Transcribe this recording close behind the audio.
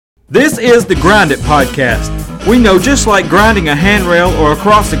This is the Grind It Podcast. We know just like grinding a handrail or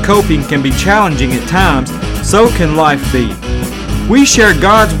across the coping can be challenging at times, so can life be. We share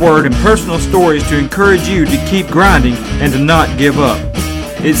God's Word and personal stories to encourage you to keep grinding and to not give up.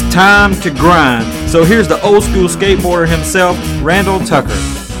 It's time to grind. So here's the old school skateboarder himself, Randall Tucker.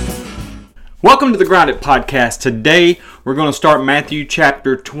 Welcome to the Grind It Podcast. Today we're going to start Matthew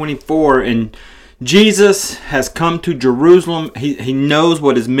chapter 24, and Jesus has come to Jerusalem. He knows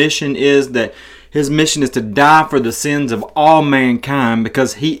what his mission is, that his mission is to die for the sins of all mankind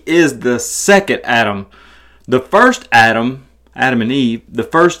because he is the second Adam. The first Adam, Adam and Eve, the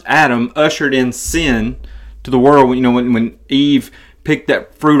first Adam ushered in sin to the world. You know, when Eve picked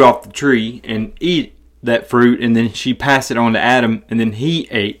that fruit off the tree and ate that fruit, and then she passed it on to Adam, and then he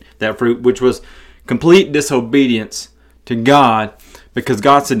ate that fruit, which was complete disobedience to God. Because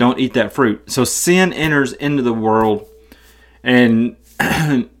God said, don't eat that fruit. So sin enters into the world, and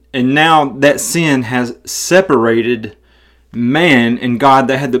now that sin has separated man and God.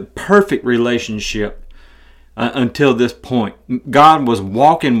 They had the perfect relationship until this point. God was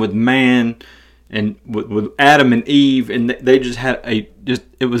walking with man and with Adam and Eve, and they just had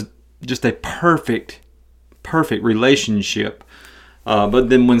it was just a perfect relationship. But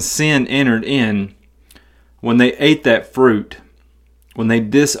then when sin entered in, when they ate that fruit, when they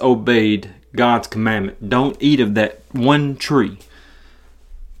disobeyed God's commandment, don't eat of that one tree.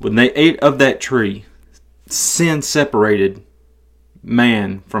 When they ate of that tree, sin separated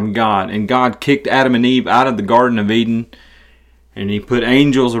man from God. And God kicked Adam and Eve out of the Garden of Eden. And he put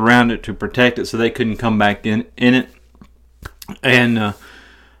angels around it to protect it so they couldn't come back in it. And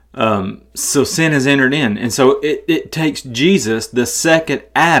so sin has entered in. And so it takes Jesus, the second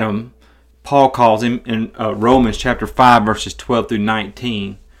Adam, Paul calls him in Romans chapter 5 verses 12 through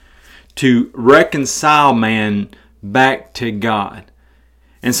 19, to reconcile man back to God.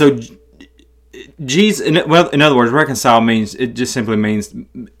 And so Jesus, in other words, reconcile just simply means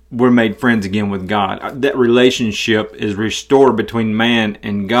we're made friends again with God. That relationship is restored between man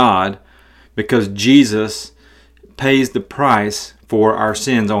and God because Jesus pays the price for our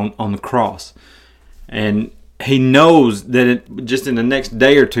sins on the cross. And he knows that just in the next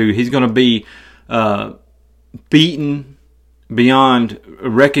day or two, he's going to be beaten beyond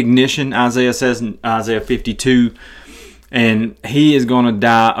recognition, Isaiah says in Isaiah 52. And he is going to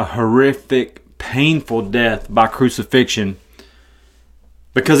die a horrific, painful death by crucifixion.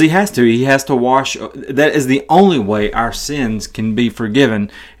 Because he has to. He has to wash. That is the only way our sins can be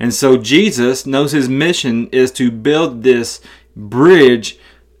forgiven. And so Jesus knows his mission is to build this bridge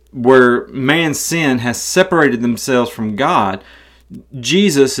where man's sin has separated themselves from God.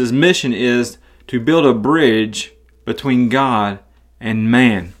 Jesus' mission is to build a bridge between God and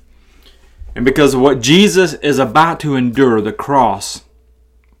man. And because of what Jesus is about to endure, the cross,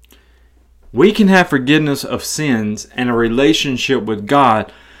 we can have forgiveness of sins and a relationship with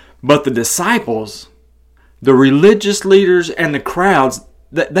God. But the disciples, the religious leaders, and the crowds,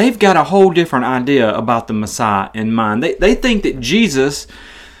 they've got a whole different idea about the Messiah in mind. They think that Jesus...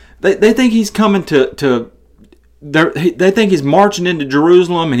 They think he's coming they think he's marching into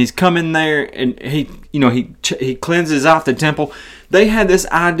Jerusalem and he's coming there and he cleanses out the temple. They had this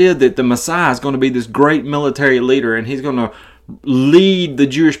idea that the Messiah is going to be this great military leader and he's going to lead the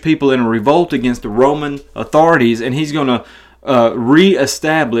Jewish people in a revolt against the Roman authorities, and he's going to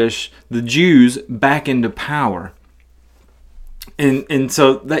reestablish the Jews back into power. And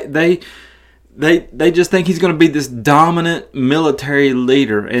so they just think he's going to be this dominant military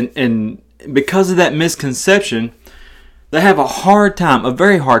leader. And because of that misconception, they have a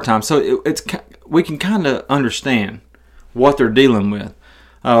very hard time. So we can kind of understand what they're dealing with.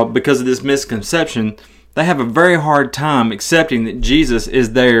 Because of this misconception, they have a very hard time accepting that Jesus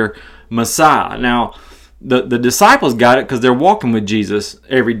is their Messiah. Now, the disciples got it because they're walking with Jesus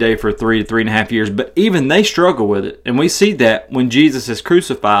every day for 3 to 3.5 years. But even they struggle with it. And we see that when Jesus is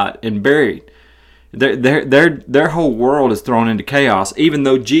crucified and buried. Their whole world is thrown into chaos, even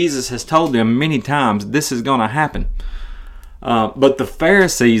though Jesus has told them many times this is going to happen. But the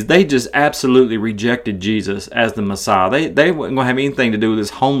Pharisees, they just absolutely rejected Jesus as the Messiah. They weren't going to have anything to do with this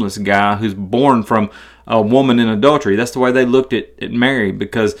homeless guy who's born from a woman in adultery. That's the way they looked at Mary,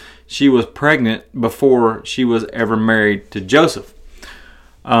 because she was pregnant before she was ever married to Joseph.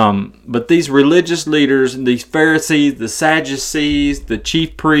 But these religious leaders, these Pharisees, the Sadducees, the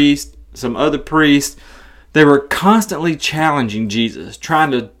chief priests, some other priests, they were constantly challenging Jesus, trying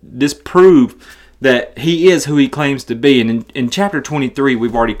to disprove that he is who he claims to be. And in chapter 23,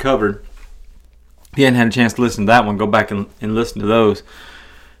 we've already covered. If you hadn't had a chance to listen to that one, go back and listen to those.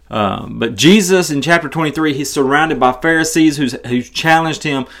 But Jesus, in chapter 23, he's surrounded by Pharisees who challenged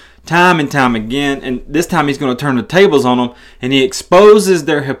him time and time again. And this time he's going to turn the tables on them, and he exposes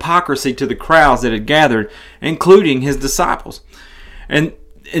their hypocrisy to the crowds that had gathered, including his disciples. And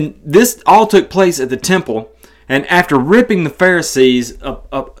this all took place at the temple. And after ripping the Pharisees,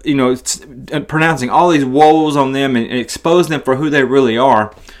 pronouncing all these woes on them and exposing them for who they really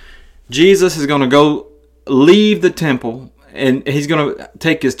are, Jesus is going to go leave the temple, and he's going to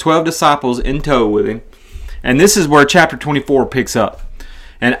take his 12 disciples in tow with him. And this is where chapter 24 picks up.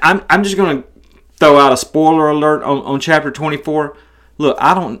 And I'm just going to throw out a spoiler alert on chapter 24. Look,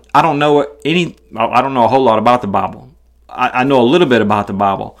 I don't know a whole lot about the Bible. I know a little bit about the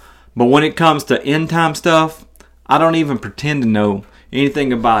Bible, but when it comes to end time stuff, I don't even pretend to know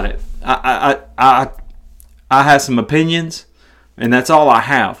anything about it. I have some opinions, and that's all I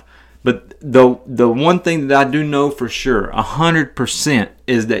have. But the one thing that I do know for sure, 100%,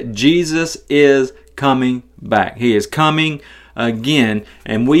 is that Jesus is coming back. He is coming again,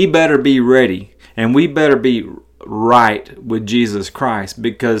 and we better be ready, and we better be right with Jesus Christ,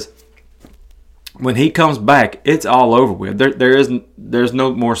 because when he comes back, it's all over with. There's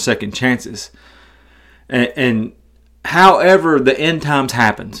no more second chances. And however the end times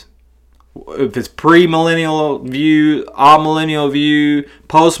happens, if it's pre-millennial view, all-millennial view,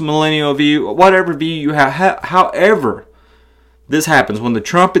 post-millennial view, whatever view you have, however this happens, when the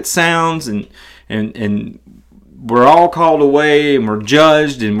trumpet sounds and we're all called away and we're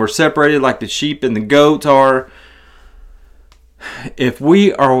judged and we're separated like the sheep and the goats are, if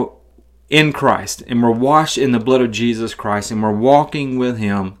we are in Christ and we're washed in the blood of Jesus Christ and we're walking with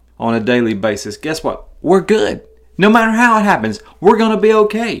him on a daily basis, guess what? We're good. No matter how it happens, we're going to be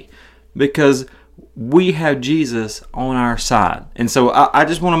okay, because we have Jesus on our side. And so I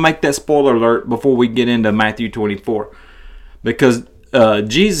just want to make that spoiler alert before we get into Matthew 24, because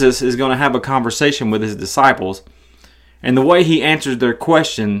Jesus is going to have a conversation with his disciples, and the way he answers their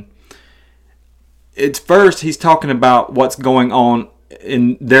question, it's first he's talking about what's going on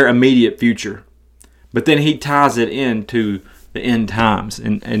in their immediate future, but then he ties it into the end times,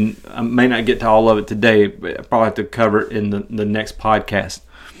 and I may not get to all of it today, but I probably have to cover it in the next podcast.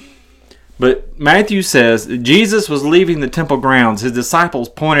 But Matthew says that Jesus was leaving the temple grounds. His disciples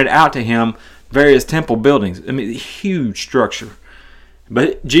pointed out to him various temple buildings. I mean, huge structure.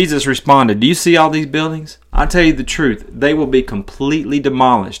 But Jesus responded, "Do you see all these buildings? I tell you the truth, they will be completely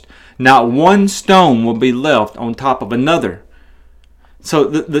demolished. Not one stone will be left on top of another." So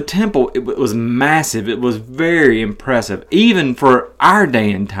the temple, it was massive. It was very impressive, even for our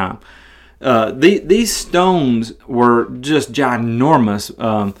day and time. These stones were just ginormous.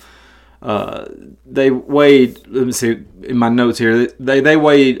 They weighed, let me see in my notes here, they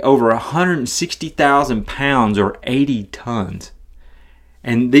weighed over 160,000 pounds or 80 tons.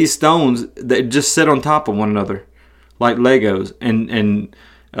 And these stones, they just sit on top of one another like Legos. And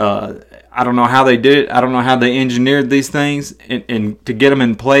I don't know how they did it. I don't know how they engineered these things and to get them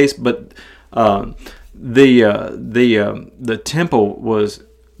in place. But the temple was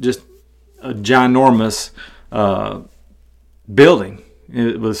just a ginormous building.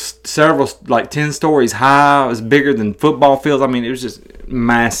 It was several, like 10 stories high. It was bigger than football fields. I mean, it was just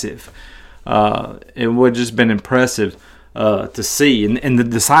massive. It would have just been impressive to see. And the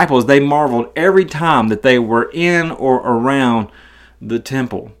disciples, they marveled every time that they were in or around the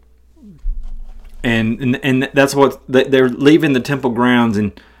temple. And that's what they're leaving the temple grounds,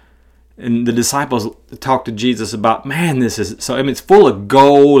 and the disciples talk to Jesus about, man, this is so. I mean, it's full of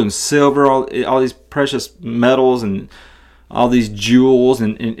gold and silver, all these precious metals and all these jewels,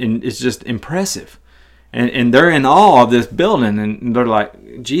 and it's just impressive. And they're in awe of this building, and they're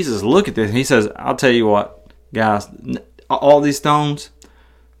like, Jesus, look at this. And he says, I'll tell you what, guys, all these stones,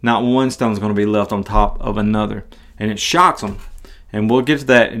 not one stone is going to be left on top of another. And it shocks them. And we'll get to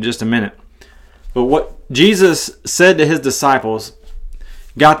that in just a minute. But what Jesus said to his disciples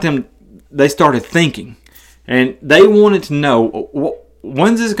got them, they started thinking. And they wanted to know,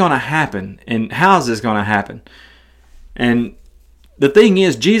 when's this going to happen? And how is this going to happen? And the thing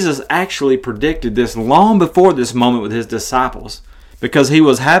is, Jesus actually predicted this long before this moment with his disciples, because he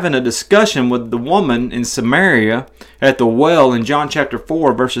was having a discussion with the woman in Samaria at the well in John chapter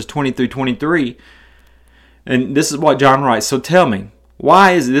 4, verses 20 through 23. And this is what John writes. So tell me,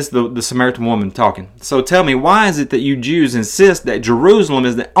 why is this the Samaritan woman talking? So tell me, why is it that you Jews insist that Jerusalem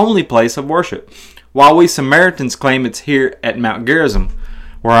is the only place of worship, while we Samaritans claim it's here at Mount Gerizim,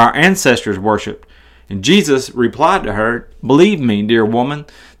 where our ancestors worshipped? And Jesus replied to her, believe me, dear woman,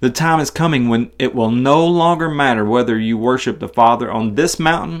 the time is coming when it will no longer matter whether you worship the Father on this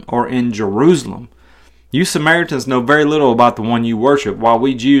mountain or in Jerusalem. You Samaritans know very little about the one you worship, while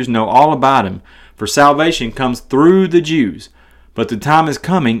we Jews know all about him, for salvation comes through the Jews. But the time is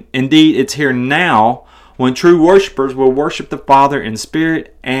coming, indeed it's here now, when true worshipers will worship the Father in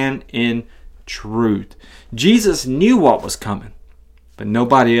spirit and in truth. Jesus knew what was coming, but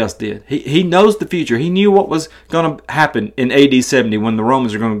nobody else did. He knows the future. He knew what was going to happen in AD 70 when the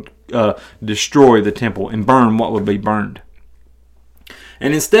Romans are going to destroy the temple and burn what would be burned.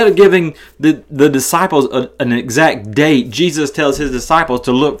 And instead of giving the disciples an exact date, Jesus tells his disciples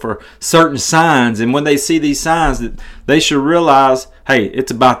to look for certain signs. And when they see these signs, that they should realize, hey,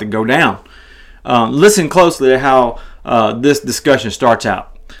 it's about to go down. Listen closely to how this discussion starts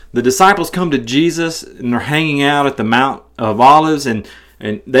out. The disciples come to Jesus and they're hanging out at the Mount of Olives, and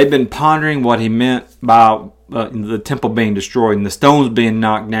they've been pondering what he meant by the temple being destroyed and the stones being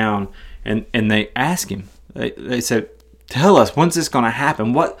knocked down. And they ask him, they said, tell us, when's this going to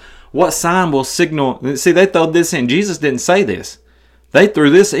happen? What sign will signal? See, they throw this in. Jesus didn't say this. They threw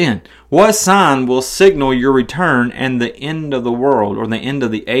this in. What sign will signal your return and the end of the world, or the end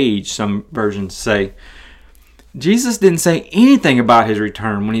of the age, some versions say. Jesus didn't say anything about his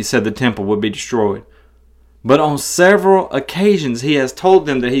return when he said the temple would be destroyed. But on several occasions, he has told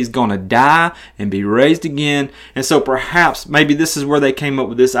them that he's going to die and be raised again. And so perhaps, maybe this is where they came up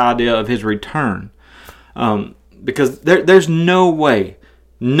with this idea of his return. Because there's no way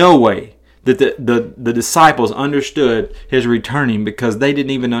that the disciples understood his returning, because they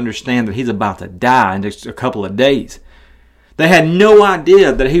didn't even understand that he's about to die in just a couple of days. They had no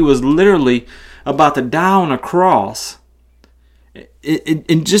idea that he was literally about to die on a cross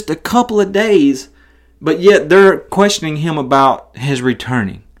in just a couple of days, but yet they're questioning him about his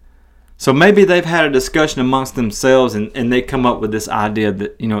returning. So maybe they've had a discussion amongst themselves and they come up with this idea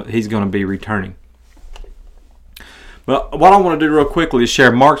that, he's going to be returning. But what I want to do real quickly is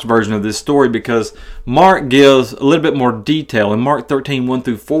share Mark's version of this story, because Mark gives a little bit more detail. In Mark 13, 1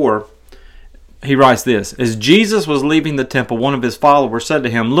 through 4, he writes this: As Jesus was leaving the temple, one of his followers said to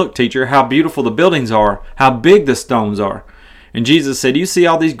him, "Look, teacher, how beautiful the buildings are, how big the stones are." And Jesus said, "You see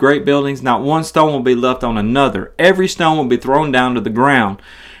all these great buildings? Not one stone will be left on another. Every stone will be thrown down to the ground."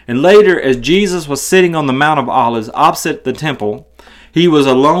 And later, as Jesus was sitting on the Mount of Olives opposite the temple, he was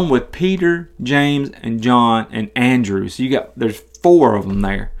alone with Peter, James, and John, and Andrew. So there's 4 of them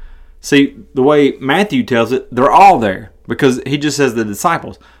there. See, the way Matthew tells it, they're all there, because he just says the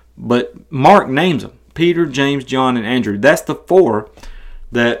disciples. But Mark names them: Peter, James, John, and Andrew. That's the 4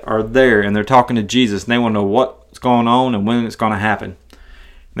 that are there, and they're talking to Jesus, and they want to know what's going on and when it's going to happen. And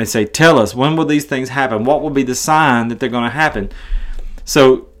they say, tell us, when will these things happen? What will be the sign that they're going to happen?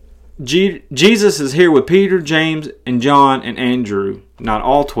 So Jesus is here with Peter, James, and John, and Andrew. Not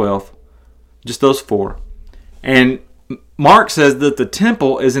all 12, just those 4. And Mark says that the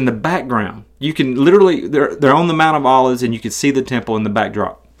temple is in the background. You can literally, they're on the Mount of Olives, and you can see the temple in the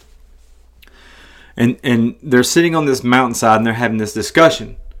backdrop. And they're sitting on this mountainside, and they're having this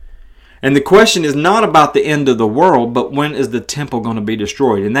discussion. And the question is not about the end of the world, but when is the temple going to be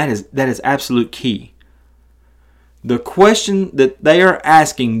destroyed? And that is absolute key. The question that they are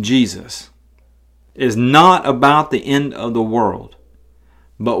asking Jesus is not about the end of the world,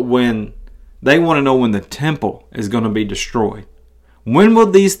 but when they want to know when the temple is going to be destroyed. When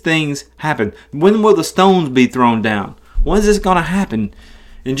will these things happen? When will the stones be thrown down? When is this going to happen?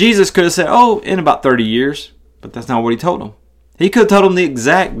 And Jesus could have said, in about 30 years. But that's not what he told them. He could have told them the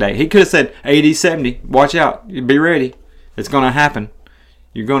exact day. He could have said, AD 70, watch out, be ready. It's going to happen.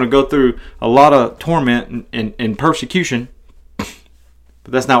 You're going to go through a lot of torment and persecution. But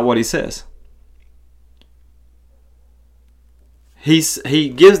that's not what he says. He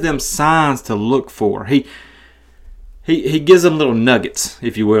gives them signs to look for. He gives them little nuggets,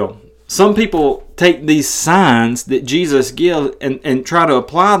 if you will. Some people take these signs that Jesus gives and try to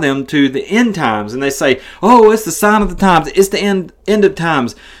apply them to the end times. And they say, it's the sign of the times. It's the end of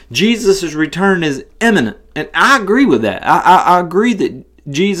times. Jesus' return is imminent. And I agree with that. I agree that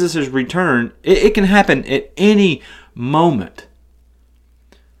Jesus' return, it can happen at any moment.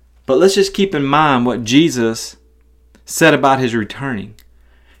 But let's just keep in mind what Jesus said about his returning.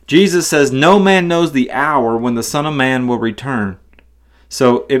 Jesus says, no man knows the hour when the Son of Man will return.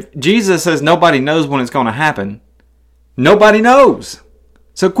 So if Jesus says nobody knows when it's going to happen, nobody knows.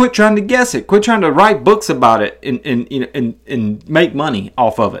 So quit trying to guess it. Quit trying to write books about it and make money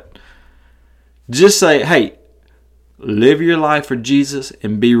off of it. Just say, hey, live your life for Jesus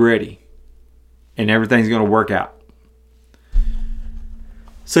and be ready. And everything's going to work out.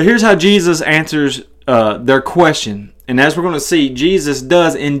 So here's how Jesus answers their question. And as we're going to see, Jesus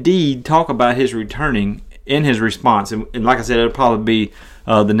does indeed talk about his returning in his response. And like I said, it'll probably be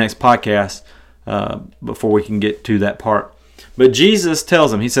the next podcast before we can get to that part. But Jesus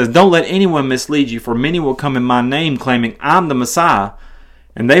tells them, he says, don't let anyone mislead you, for many will come in my name claiming I'm the Messiah,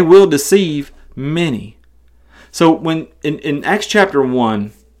 and they will deceive many. So when in Acts chapter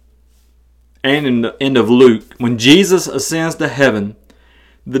 1 and in the end of Luke, when Jesus ascends to heaven,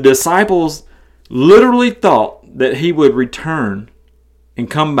 the disciples literally thought that he would return and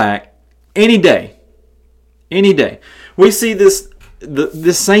come back any day. Any day. We see this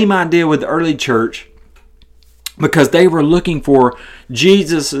same idea with the early church, because they were looking for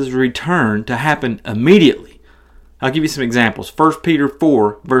Jesus' return to happen immediately. I'll give you some examples. 1 Peter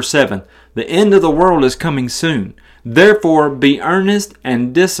 4, verse 7. The end of the world is coming soon. Therefore, be earnest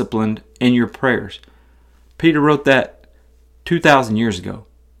and disciplined in your prayers. Peter wrote that 2,000 years ago.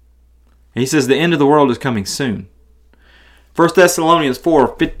 He says the end of the world is coming soon. 1 Thessalonians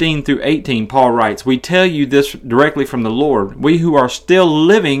 4, 15 through 18, Paul writes, we tell you this directly from the Lord. We who are still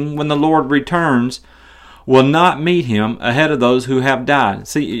living when the Lord returns will not meet him ahead of those who have died.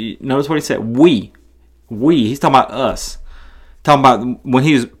 See, notice what he said. We. He's talking about us. Talking about when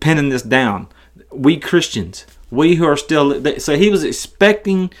he was penning this down. We Christians. We who are still... So he was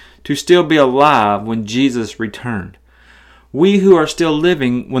expecting to still be alive when Jesus returned. We who are still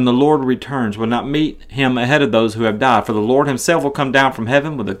living when the Lord returns will not meet him ahead of those who have died. For the Lord himself will come down from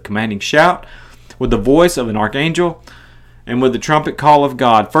heaven with a commanding shout, with the voice of an archangel, and with the trumpet call of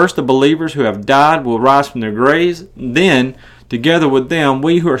God. First, the believers who have died will rise from their graves. Then, together with them,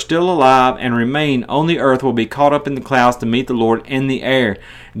 we who are still alive and remain on the earth will be caught up in the clouds to meet the Lord in the air.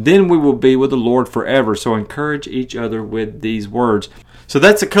 Then we will be with the Lord forever. So encourage each other with these words. So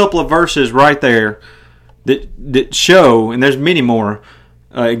that's a couple of verses right there that show, and there's many more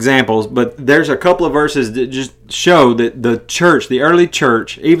examples, but there's a couple of verses that just show that the church, the early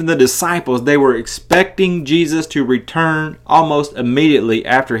church, even the disciples, they were expecting Jesus to return almost immediately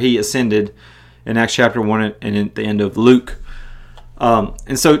after he ascended in Acts chapter 1 and at the end of Luke.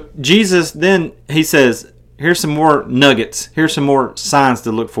 And so Jesus then, he says, here's some more nuggets. Here's some more signs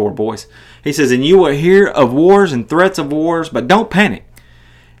to look for, boys. He says, and you will hear of wars and threats of wars, but don't panic.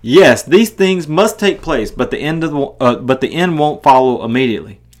 Yes, these things must take place, but the end won't follow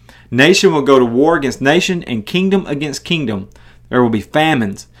immediately. Nation will go to war against nation and kingdom against kingdom. There will be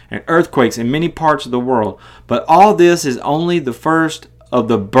famines and earthquakes in many parts of the world. But all this is only the first of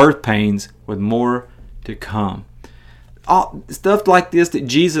the birth pains, with more to come. All stuff like this that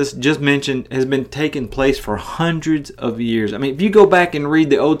Jesus just mentioned has been taking place for hundreds of years. I mean, if you go back and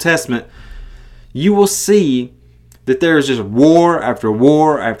read the Old Testament, you will see that there is just war after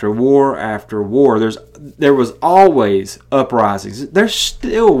war after war after war. There was always uprisings. There's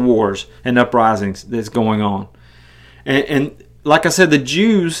still wars and uprisings that's going on. And like I said, the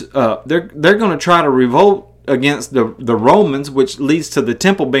Jews, they're going to try to revolt against the Romans, which leads to the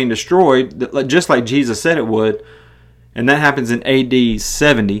temple being destroyed, just like Jesus said it would. And that happens in AD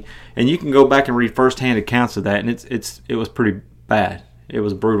 70. And you can go back and read first-hand accounts of that, and it was pretty bad. It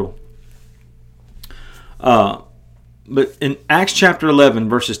was brutal. But in Acts chapter 11,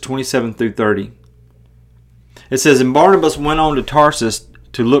 verses 27 through 30, it says, and Barnabas went on to Tarsus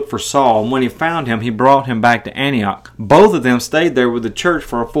to look for Saul, and when he found him, he brought him back to Antioch. Both of them stayed there with the church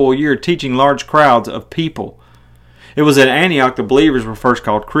for a full year, teaching large crowds of people. It was at Antioch the believers were first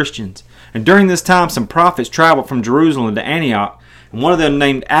called Christians. And during this time, some prophets traveled from Jerusalem to Antioch, and one of them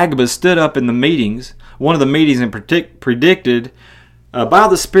named Agabus stood up in the meetings, and predicted by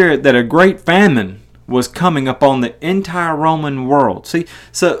the Spirit that a great famine was coming upon the entire Roman world. See,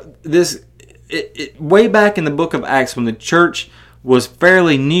 so this way back in the book of Acts, when the church was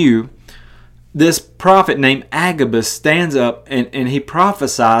fairly new, this prophet named Agabus stands up and he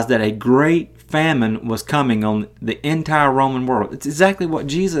prophesies that a great famine was coming on the entire Roman world. It's exactly what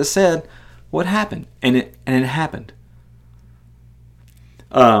Jesus said would happen, and it happened.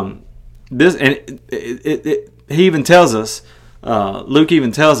 He even tells us. Luke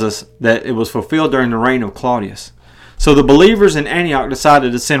even tells us that it was fulfilled during the reign of Claudius. So the believers in Antioch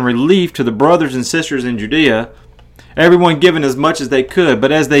decided to send relief to the brothers and sisters in Judea, everyone giving as much as they could.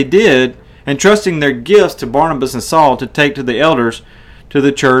 But as they did, entrusting their gifts to Barnabas and Saul to take to the elders to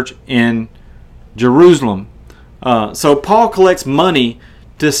the church in Jerusalem. So Paul collects money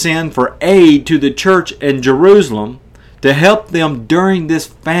to send for aid to the church in Jerusalem to help them during this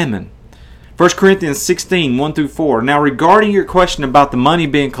famine. 1 Corinthians 16, 1 through 4. Now regarding your question about the money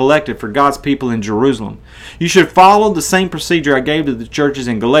being collected for God's people in Jerusalem, you should follow the same procedure I gave to the churches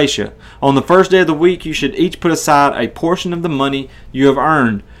in Galatia. On the first day of the week, you should each put aside a portion of the money you have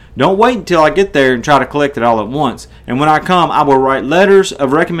earned. Don't wait until I get there and try to collect it all at once. And when I come, I will write letters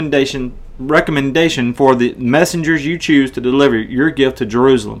of recommendation for the messengers you choose to deliver your gift to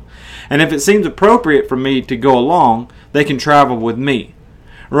Jerusalem. And if it seems appropriate for me to go along, they can travel with me.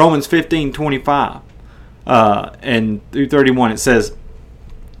 Romans 15:25 and through 31, it says,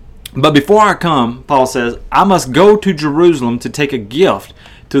 but before I come, Paul says, I must go to Jerusalem to take a gift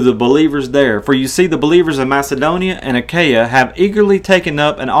to the believers there. For you see, the believers of Macedonia and Achaia have eagerly taken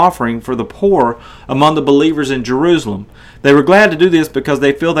up an offering for the poor among the believers in Jerusalem. They were glad to do this because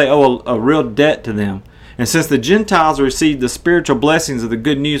they feel they owe a real debt to them. And since the Gentiles received the spiritual blessings of the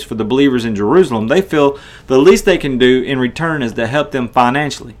good news for the believers in Jerusalem, they feel the least they can do in return is to help them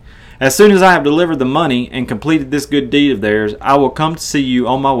financially. As soon as I have delivered the money and completed this good deed of theirs, I will come to see you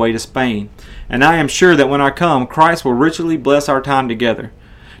on my way to Spain. And I am sure that when I come, Christ will richly bless our time together.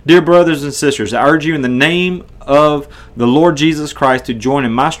 Dear brothers and sisters, I urge you in the name of the Lord Jesus Christ to join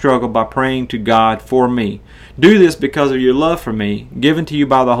in my struggle by praying to God for me. Do this because of your love for me, given to you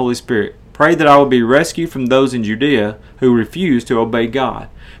by the Holy Spirit. Pray that I will be rescued from those in Judea who refuse to obey God.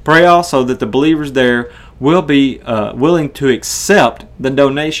 Pray also that the believers there will be willing to accept the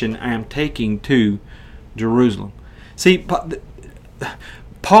donation I am taking to Jerusalem. See,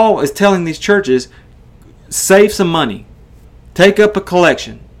 Paul is telling these churches, save some money, take up a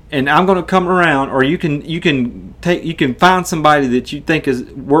collection, and I'm going to come around, or you can find somebody that you think is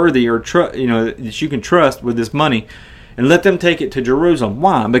worthy or that you can trust with this money, and let them take it to Jerusalem.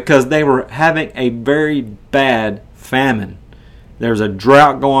 Why? Because they were having a very bad famine. There's a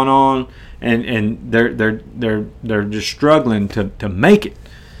drought going on, and they're just struggling to make it.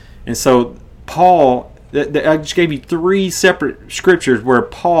 And so Paul, I just gave you 3 separate scriptures where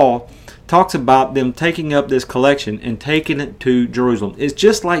Paul talks about them taking up this collection and taking it to Jerusalem. It's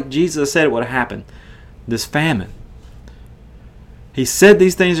just like Jesus said it would happen. This famine. He said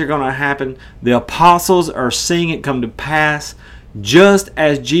these things are going to happen. The apostles are seeing it come to pass, just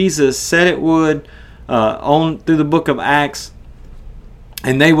as Jesus said it would through the book of Acts.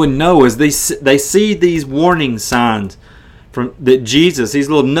 And they would know as they see these warning signs that Jesus, these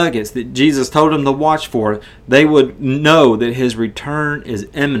little nuggets that Jesus told them to watch for, they would know that his return is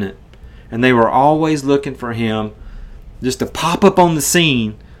imminent. And they were always looking for him just to pop up on the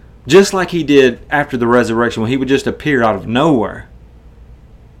scene, just like he did after the resurrection, when he would just appear out of nowhere.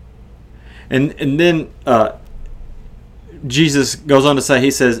 And then Jesus goes on to say,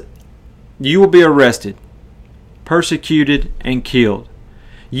 he says, you will be arrested, persecuted, and killed.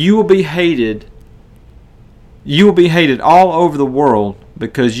 You will be hated. You will be hated all over the world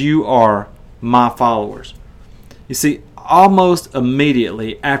because you are my followers. You see, almost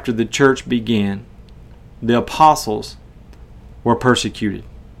immediately after the church began, the apostles were persecuted.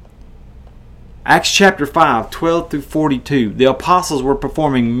 Acts chapter 5, 12 through 42, the apostles were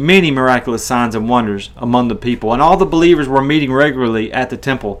performing many miraculous signs and wonders among the people, and all the believers were meeting regularly at the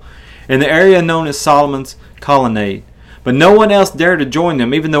temple in the area known as Solomon's Colonnade. But no one else dared to join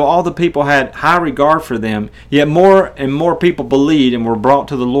them, even though all the people had high regard for them. Yet more and more people believed and were brought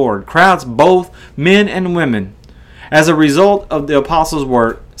to the Lord, crowds both men and women. As a result of the apostles'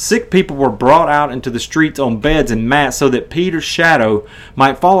 work, sick people were brought out into the streets on beds and mats so that Peter's shadow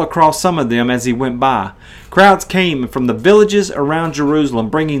might fall across some of them as he went by. Crowds came from the villages around Jerusalem,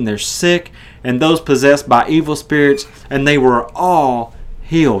 bringing their sick and those possessed by evil spirits, and they were all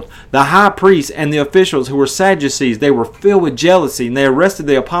healed. The high priests and the officials, who were Sadducees, they were filled with jealousy, and they arrested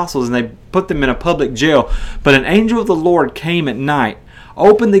the apostles and they put them in a public jail. But an angel of the Lord came at night,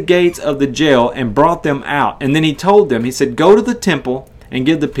 opened the gates of the jail, and brought them out. And then he told them, he said, go to the temple and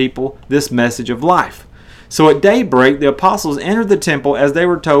give the people this message of life. So at daybreak the apostles entered the temple as they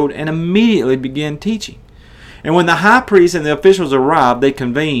were told, and immediately began teaching. And when the high priests and the officials arrived, they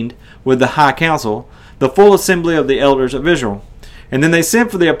convened with the high council, the full assembly of the elders of Israel. And then they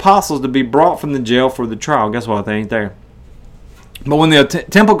sent for the apostles to be brought from the jail for the trial. Guess what? They ain't there. But when the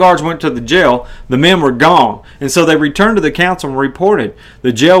temple guards went to the jail, the men were gone. And so they returned to the council and reported.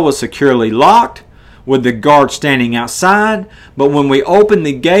 The jail was securely locked, with the guards standing outside. But when we opened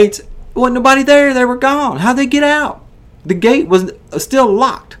the gates, there wasn't nobody there. They were gone. How'd they get out? The gate was still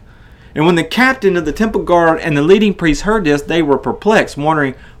locked. And when the captain of the temple guard and the leading priests heard this, they were perplexed,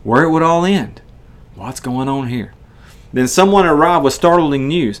 wondering where it would all end. What's going on here? Then someone arrived with startling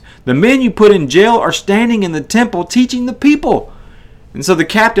news. The men you put in jail are standing in the temple teaching the people. And so the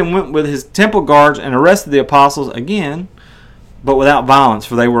captain went with his temple guards and arrested the apostles again, but without violence,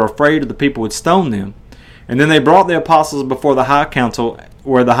 for they were afraid of the people would stone them. And then they brought the apostles before the high council,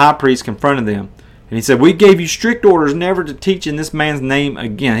 where the high priest confronted them. And he said, we gave you strict orders never to teach in this man's name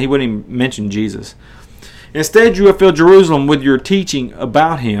again. He wouldn't even mention Jesus. Instead, you have filled Jerusalem with your teaching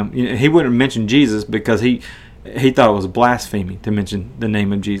about him. He wouldn't mention Jesus because he thought it was blasphemy to mention the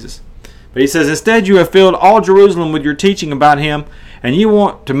name of Jesus. But he says, instead you have filled all Jerusalem with your teaching about him, and you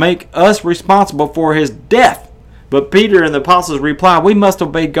want to make us responsible for his death. But Peter and the apostles replied, "We must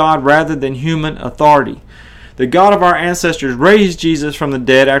obey God rather than human authority. The God of our ancestors raised Jesus from the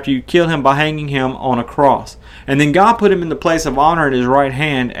dead after you killed him by hanging him on a cross. And then God put him in the place of honor at his right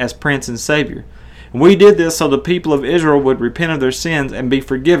hand as Prince and Savior. And we did this so the people of Israel would repent of their sins and be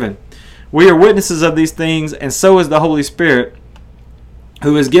forgiven. We are witnesses of these things, and so is the Holy Spirit,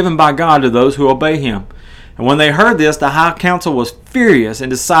 who is given by God to those who obey him." And when they heard this, the high council was furious and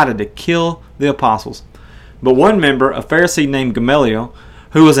decided to kill the apostles. But one member, a Pharisee named Gamaliel,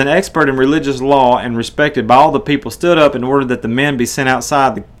 who was an expert in religious law and respected by all the people, stood up and ordered that the men be sent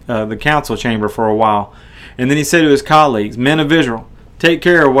outside the council chamber for a while. And then he said to his colleagues, "Men of Israel, take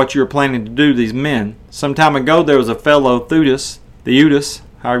care of what you are planning to do to these men. Some time ago there was a fellow Theudas,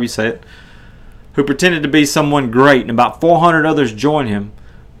 however you say it, who pretended to be someone great, and about 400 others joined him,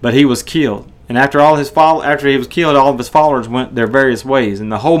 but he was killed. And after he was killed, all of his followers went their various ways,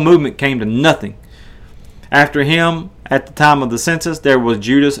 and the whole movement came to nothing. After him, at the time of the census, there was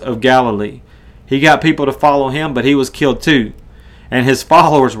Judas of Galilee. He got people to follow him, but he was killed too, and his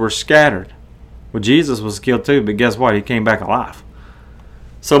followers were scattered." Well, Jesus was killed too, but guess what? He came back alive.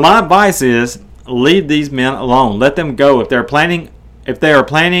 So my advice is, leave these men alone. Let them go. If they are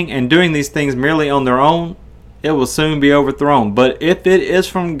planning and doing these things merely on their own, it will soon be overthrown. But if it is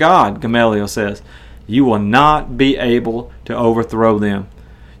from God, Gamaliel says, you will not be able to overthrow them.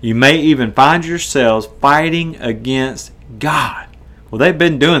 You may even find yourselves fighting against God. Well, they've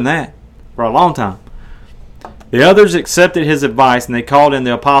been doing that for a long time. The others accepted his advice, and they called in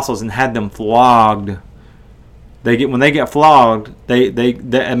the apostles and had them flogged. When they get flogged,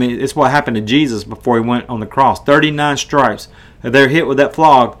 it's what happened to Jesus before he went on the cross. 39 stripes. They're hit with that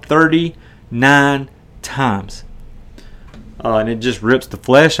flog 39 times. And it just rips the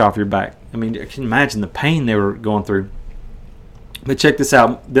flesh off your back. I mean, I can imagine the pain they were going through. But check this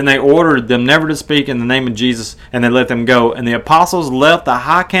out. Then they ordered them never to speak in the name of Jesus, and they let them go. And the apostles left the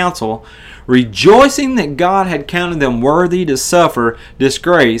high council, rejoicing that God had counted them worthy to suffer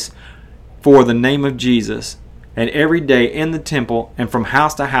disgrace for the name of Jesus. And every day in the temple and from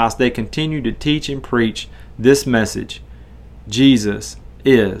house to house they continued to teach and preach this message: Jesus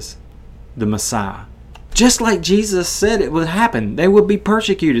is the Messiah. Just like Jesus said it would happen. They would be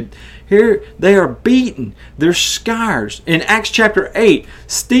persecuted. Here they are beaten. They're scourged. In Acts chapter 8,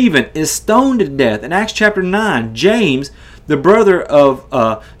 Stephen is stoned to death. In Acts chapter 9, James, the brother of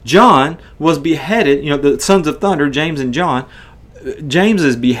John, was beheaded. The sons of thunder, James and John. James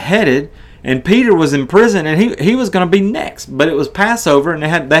is beheaded, and Peter was in prison, and he was going to be next. But it was Passover, and they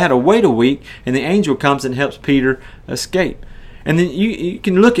had to wait a week, and the angel comes and helps Peter escape. And then you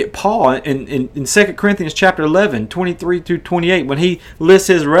can look at Paul in 2 Corinthians chapter 11, 23 through 28, when he lists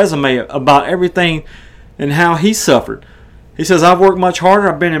his resume about everything and how he suffered. He says, "I've worked much harder.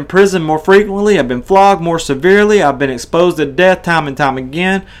 I've been in prison more frequently. I've been flogged more severely. I've been exposed to death time and time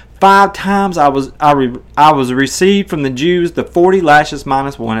again. 5 times I was received from the Jews the 40 lashes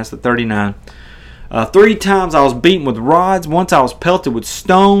minus 1. That's the 39. 3 times I was beaten with rods. Once I was pelted with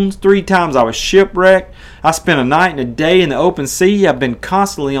stones. 3 times I was shipwrecked. I spent a night and a day in the open sea. I've been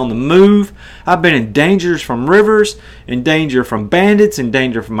constantly on the move. I've been in dangers from rivers, in danger from bandits, in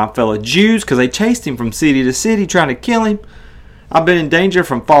danger from my fellow Jews, because they chased him from city to city trying to kill him. I've been in danger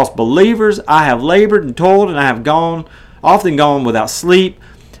from false believers. I have labored and toiled, and I have often gone without sleep.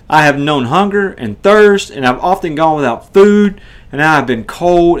 I have known hunger and thirst, and I've often gone without food, and I have been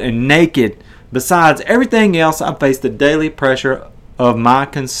cold and naked. Besides everything else, I face the daily pressure of my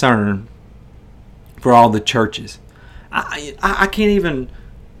concern for all the churches." I can't even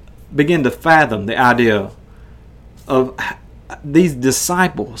begin to fathom the idea of these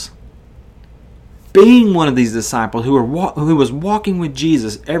disciples, being one of these disciples who was walking with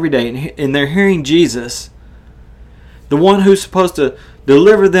Jesus every day, and they're hearing Jesus, the one who's supposed to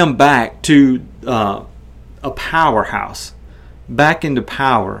deliver them back to a powerhouse, back into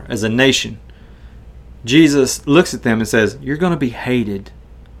power as a nation. Jesus looks at them and says, "You're going to be hated.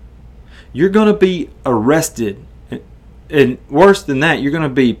 You're going to be arrested. And worse than that, you're going to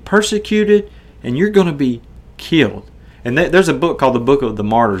be persecuted, and you're going to be killed." And there's a book called the Book of the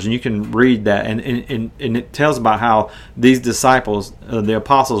Martyrs, and you can read that. And it tells about how these disciples, the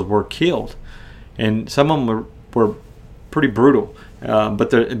apostles, were killed. And some of them were pretty brutal.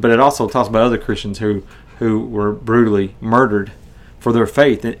 But it also talks about other Christians who were brutally murdered for their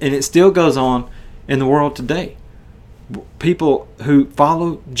faith. And it still goes on in the world today. People who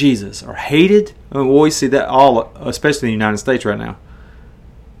follow Jesus are hated. And we always see that especially in the United States right now.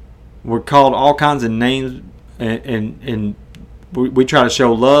 We're called all kinds of names, and we try to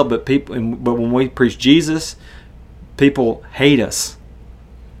show love, but when we preach Jesus, people hate us.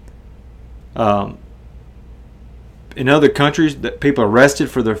 in other countries, that people are arrested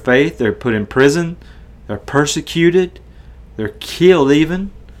for their faith. They're put in prison. They're persecuted. They're killed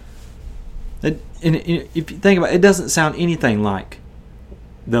even. And if you think about it, it doesn't sound anything like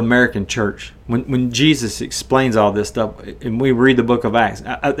the American church. When Jesus explains all this stuff, and we read the book of Acts.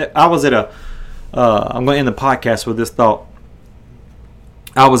 I was at I'm going to end the podcast with this thought.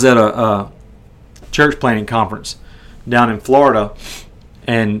 I was at a church planting conference down in Florida,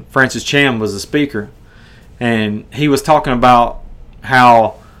 and Francis Chan was the speaker. And he was talking about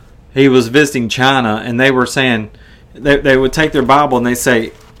how he was visiting China, and they were saying they would take their Bible and they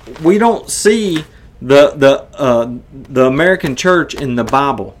say, we don't see the American church in the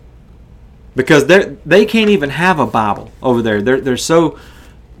Bible, because they can't even have a Bible over there.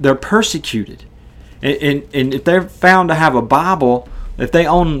 They're persecuted, and if they're found to have a Bible, if they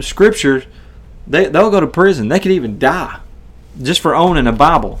own Scripture, they'll go to prison. They could even die just for owning a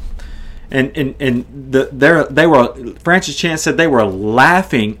Bible. They were, Francis Chan said, they were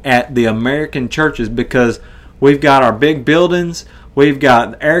laughing at the American churches because we've got our big buildings, we've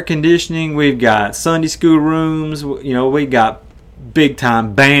got air conditioning, we've got Sunday school rooms, we got big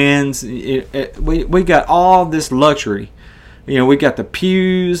time bands, we got all this luxury. We got the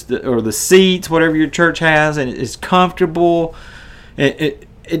pews or the seats, whatever your church has, and it's comfortable.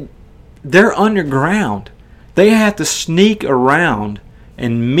 They're underground. They have to sneak around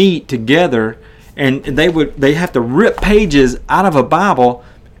and meet together, and they have to rip pages out of a Bible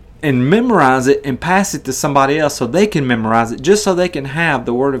and memorize it and pass it to somebody else so they can memorize it, just so they can have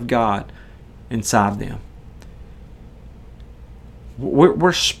the Word of God inside them.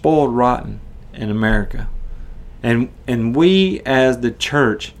 We're spoiled rotten in America, and we as the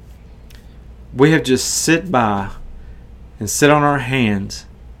church, we have just sit by and sit on our hands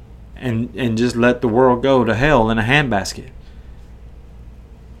and just let the world go to hell in a handbasket.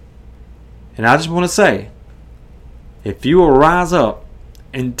 And I just want to say, if you will rise up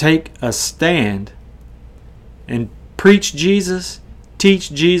and take a stand and preach Jesus,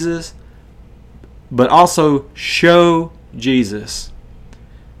 teach Jesus, but also show Jesus,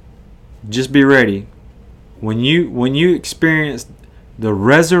 just be ready. When you experience the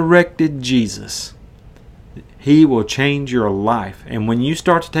resurrected Jesus, He will change your life. And when you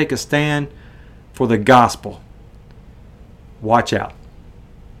start to take a stand for the gospel, watch out.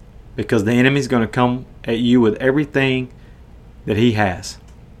 Because the enemy's going to come at you with everything that he has.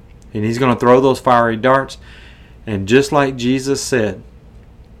 And he's going to throw those fiery darts. And just like Jesus said,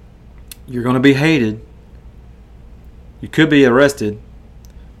 you're going to be hated. You could be arrested.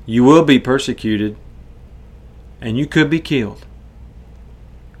 You will be persecuted. And you could be killed.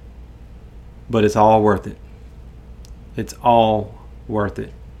 But it's all worth it. It's all worth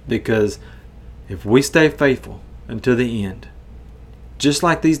it. Because if we stay faithful until the end, just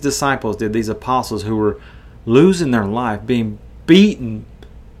like these disciples did, these apostles who were losing their life, being beaten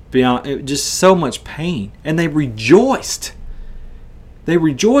beyond just so much pain, and they rejoiced. They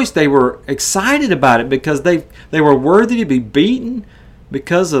rejoiced. They were excited about it because they were worthy to be beaten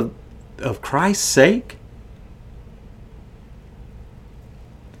because of Christ's sake.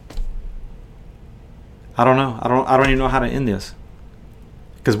 I don't know. I don't even know how to end this.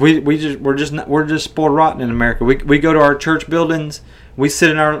 Because we're just spoiled rotten in America. We go to our church buildings, we sit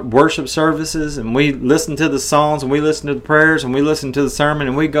in our worship services, and we listen to the songs, and we listen to the prayers, and we listen to the sermon,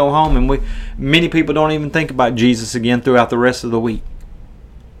 and we go home, and many people don't even think about Jesus again throughout the rest of the week.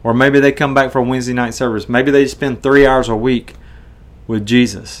 Or maybe they come back for a Wednesday night service. Maybe they spend 3 hours a week with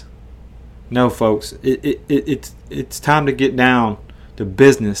Jesus. No, folks, it's time to get down to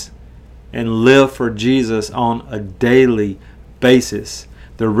business and live for Jesus on a daily basis.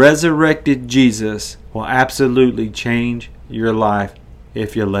 The resurrected Jesus will absolutely change your life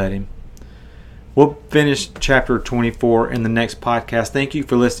if you let Him. We'll finish chapter 24 in the next podcast. Thank you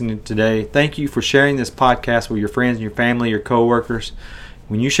for listening today. Thank you for sharing this podcast with your friends and your family, your co-workers.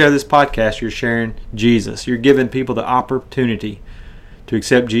 When you share this podcast, you're sharing Jesus. You're giving people the opportunity to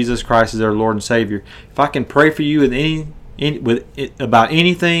accept Jesus Christ as their Lord and Savior. If I can pray for you about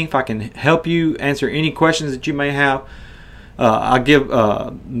anything, if I can help you answer any questions that you may have, I'll give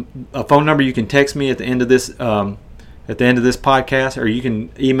a phone number. You can text me at the end of this podcast, or you can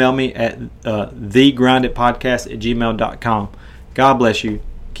email me at thegrinditpodcast@gmail.com. God bless you.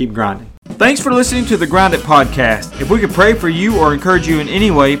 Keep grinding. Thanks for listening to the Grind It Podcast. If we could pray for you or encourage you in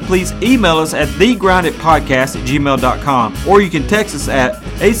any way, please email us at thegrinditpodcast@gmail.com, or you can text us at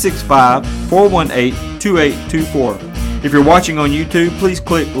 865-418-2824. If you're watching on YouTube, please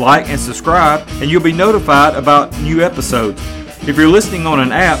click like and subscribe, and you'll be notified about new episodes. If you're listening on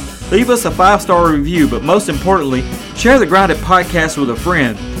an app, leave us a 5-star review, but most importantly, share the Grind It Podcast with a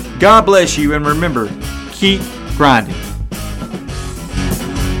friend. God bless you, and remember, keep grinding.